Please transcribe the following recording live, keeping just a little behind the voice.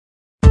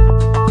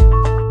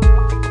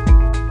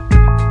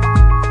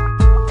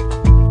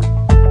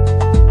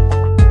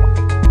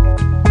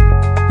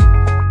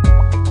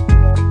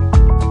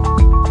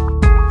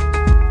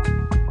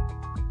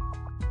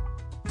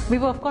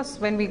of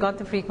course, when we got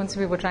the frequency,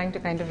 we were trying to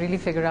kind of really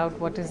figure out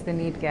what is the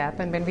need gap.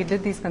 And when we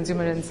did these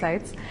consumer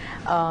insights,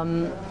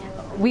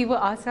 we were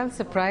ourselves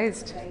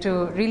surprised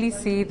to really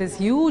see this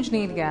huge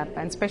need gap,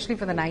 and especially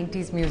for the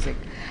 90s music.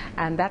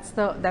 And that's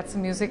the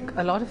music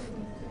a lot of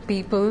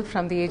people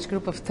from the age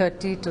group of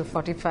 30 to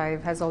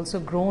 45 has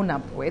also grown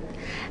up with,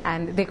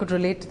 and they could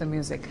relate to the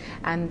music.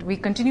 And we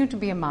continue to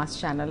be a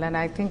mass channel, and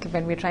I think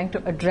when we're trying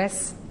to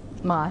address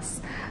mass,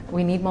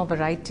 we need more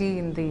variety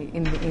in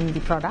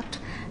the product,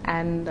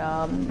 and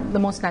the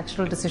most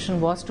natural decision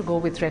was to go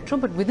with retro.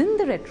 But within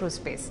the retro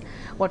space,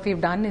 what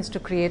we've done is to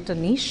create a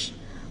niche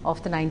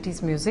of the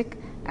 90s music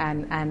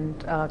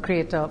and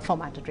create a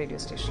formatted radio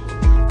station.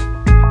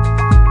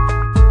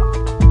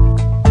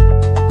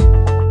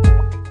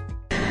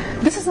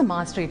 This is a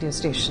mass radio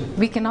station.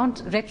 We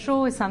cannot.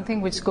 Retro is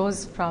something which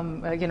goes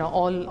from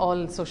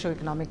all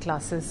socioeconomic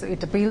classes.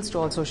 It appeals to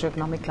all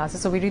socioeconomic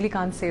classes. So we really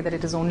can't say that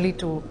it is only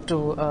to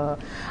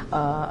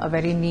a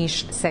very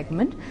niche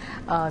segment.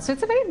 So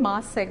it's a very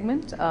mass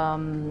segment.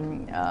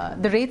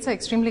 The rates are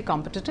extremely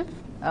competitive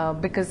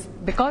because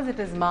it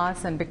is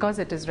mass and because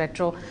it is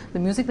retro. The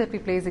music that we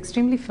play is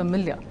extremely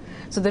familiar.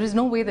 So there is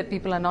no way that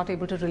people are not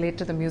able to relate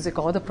to the music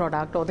or the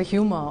product or the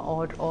humor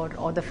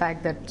or the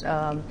fact that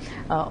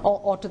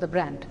or to the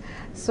brand.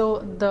 So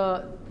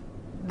the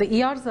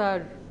ERs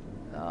are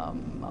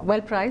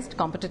well priced,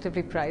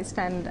 competitively priced,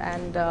 and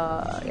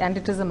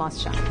it is a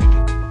mass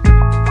channel.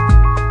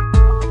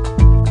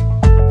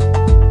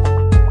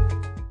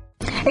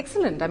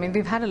 Excellent. I mean,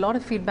 we've had a lot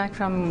of feedback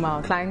from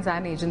clients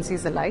and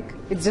agencies alike.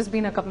 It's just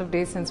been a couple of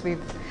days since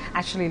we've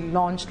actually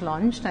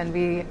launched, and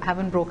we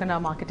haven't broken our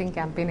marketing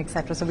campaign,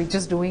 etc. So we're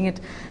just doing it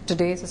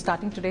today. So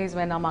starting today is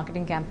when our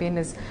marketing campaign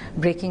is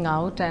breaking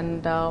out,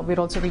 and we're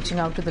also reaching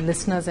out to the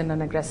listeners in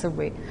an aggressive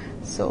way.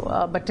 So,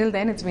 but till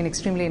then, it's been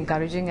extremely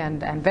encouraging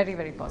and very,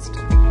 very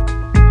positive.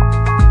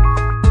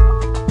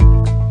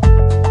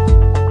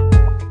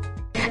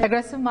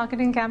 Aggressive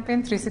marketing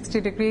campaign, 360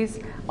 degrees,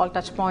 all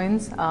touch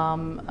points.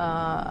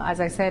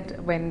 As I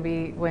said, when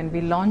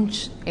we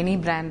launch any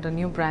brand, a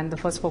new brand, the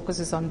first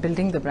focus is on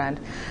building the brand.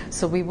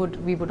 So we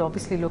would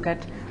obviously look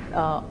at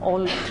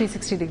all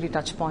 360 degree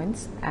touch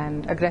points,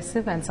 and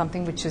aggressive and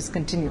something which is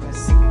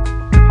continuous.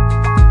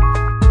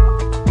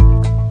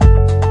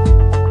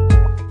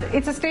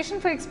 It's a station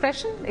for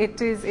expression.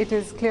 It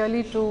is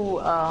clearly to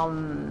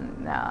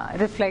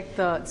reflect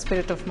the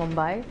spirit of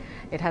Mumbai.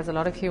 It has a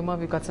lot of humor.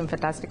 We've got some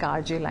fantastic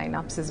RJ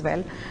lineups as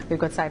well. We've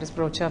got Cyrus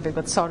Brocha, we've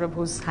got Saurabh,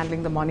 who's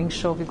handling the morning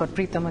show, we've got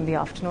Preetham in the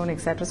afternoon,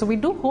 etc. So we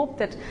do hope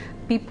that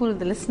people,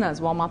 the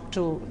listeners, warm up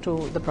to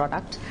the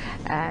product,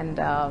 and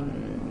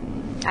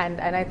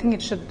I think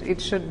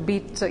it should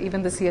beat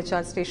even the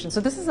CHR station. So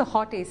this is a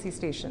hot AC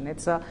station.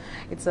 It's a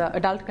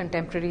adult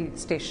contemporary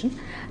station.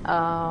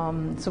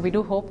 So we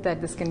do hope that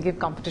this can give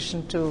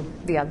competition to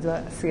the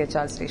other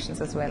CHR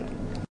stations as well.